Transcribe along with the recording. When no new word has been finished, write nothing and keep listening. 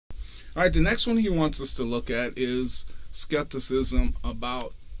All right, the next one he wants us to look at is skepticism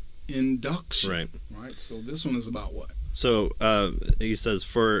about induction. Right. Right. So this one is about what? So he says,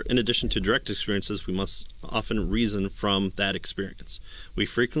 in addition to direct experiences, we must often reason from that experience. We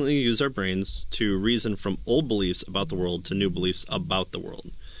frequently use our brains to reason from old beliefs about the world to new beliefs about the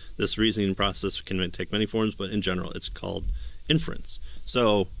world. This reasoning process can take many forms, but in general, it's called inference.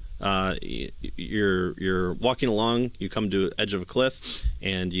 So you're walking along, you come to the edge of a cliff,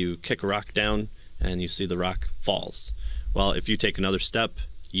 and you kick a rock down, and you see the rock falls. Well, if you take another step,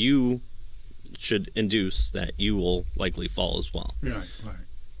 you should induce that you will likely fall as well. Right, right.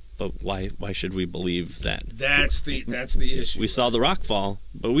 But why should we believe that? That's the issue. We saw the rock fall,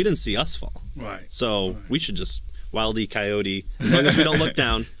 but we didn't see us fall. Right. So we should just wildy coyote. As long as we don't look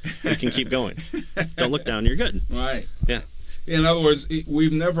down, we can keep going. Don't look down, you're good. Right. Yeah. In other words,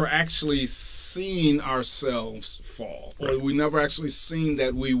 we've never actually seen ourselves fall, or we never actually seen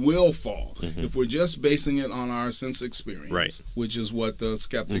that we will fall. If we're just basing it on our sense experience, which is what the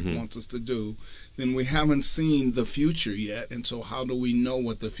skeptic wants us to do, then we haven't seen the future yet, and so how do we know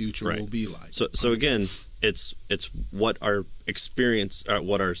what the future will be like? So again, it's what our experience,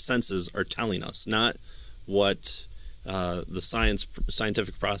 what our senses are telling us, not what the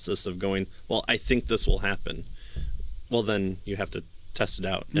scientific process of going, well, I think this will happen. Well, then you have to test it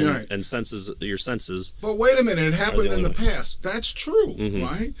out. And, and your senses. But wait a minute, it happened in the past. That's true,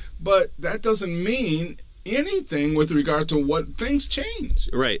 right? But that doesn't mean anything with regard to what things change.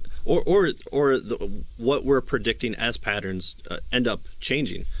 Right. Or what we're predicting as patterns end up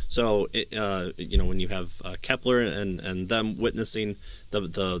changing. So, when you have Kepler and them witnessing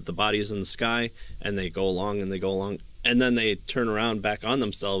the bodies in the sky, and they go along, and then they turn around back on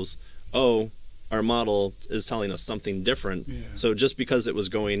themselves, our model is telling us something different. So just because it was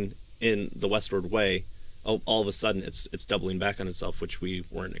going in the westward way, all of a sudden it's doubling back on itself, which we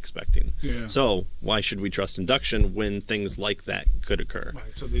weren't expecting. So why should we trust induction when things like that could occur?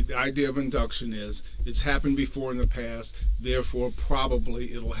 Right. So the idea of induction is it's happened before in the past, therefore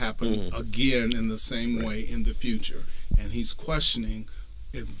probably it'll happen again in the same way in the future. And he's questioning,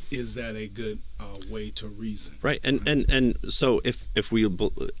 is that a good way to reason? Right. And so if we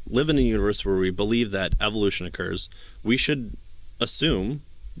live in a universe where we believe that evolution occurs, we should assume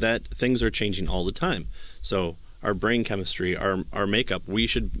that things are changing all the time. So our brain chemistry, our makeup, we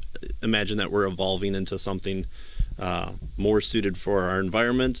should imagine that we're evolving into something more suited for our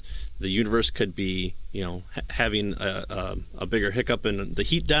environment. The universe could be, having a bigger hiccup in the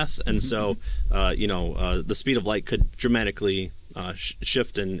heat death, and so the speed of light could dramatically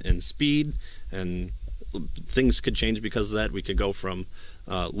shift in speed, and things could change because of that. We could go from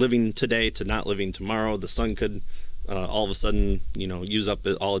living today to not living tomorrow. The sun could all of a sudden, use up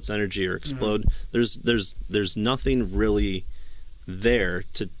all its energy or explode. There's nothing really there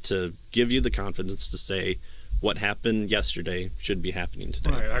to give you the confidence to say what happened yesterday should be happening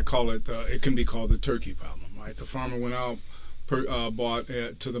today. Right. I call it. It can be called the turkey problem. Right. The farmer went out, bought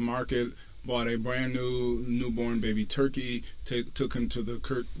to the market, bought a brand new newborn baby turkey, took him to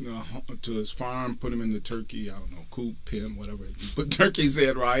to his farm, put him in the turkey, coop, pen, whatever. You put turkey's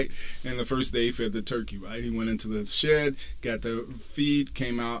in, right? And the first day he fed the turkey, right? He went into the shed, got the feed,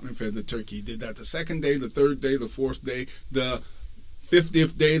 came out and fed the turkey. He did that the second day, the third day, the fourth day, the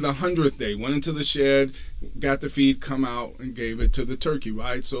 50th day, the 100th day, went into the shed, got the feed, come out and gave it to the turkey,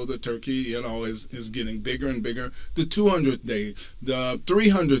 right? So the turkey, is getting bigger and bigger. The 200th day, the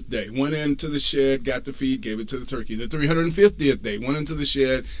 300th day, went into the shed, got the feed, gave it to the turkey. The 350th day, went into the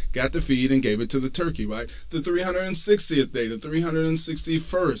shed, got the feed and gave it to the turkey, right? The 360th day, the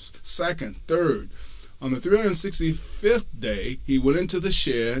 361st, 2nd, 3rd. On the 365th day, he went into the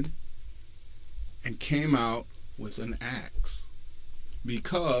shed and came out with an axe.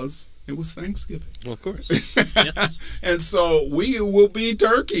 Because it was Thanksgiving. Well, of course. Yes. And so we will be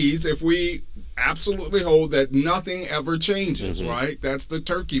turkeys if we absolutely hold that nothing ever changes, right? That's the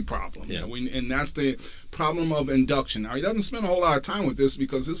turkey problem. Yeah. And that's the problem of induction. Now, he doesn't spend a whole lot of time with this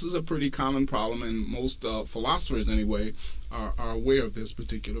because this is a pretty common problem, and most philosophers, anyway, are aware of this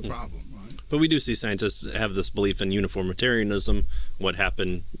particular problem, right? But we do see scientists have this belief in uniformitarianism. What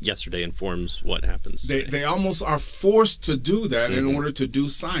happened yesterday informs what happens today. They almost are forced to do that in order to do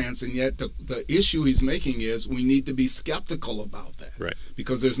science, and yet the issue he's making is we need to be skeptical about that. Right.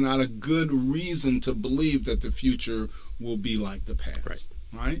 Because there's not a good reason to believe that the future will be like the past.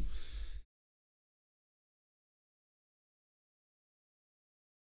 Right.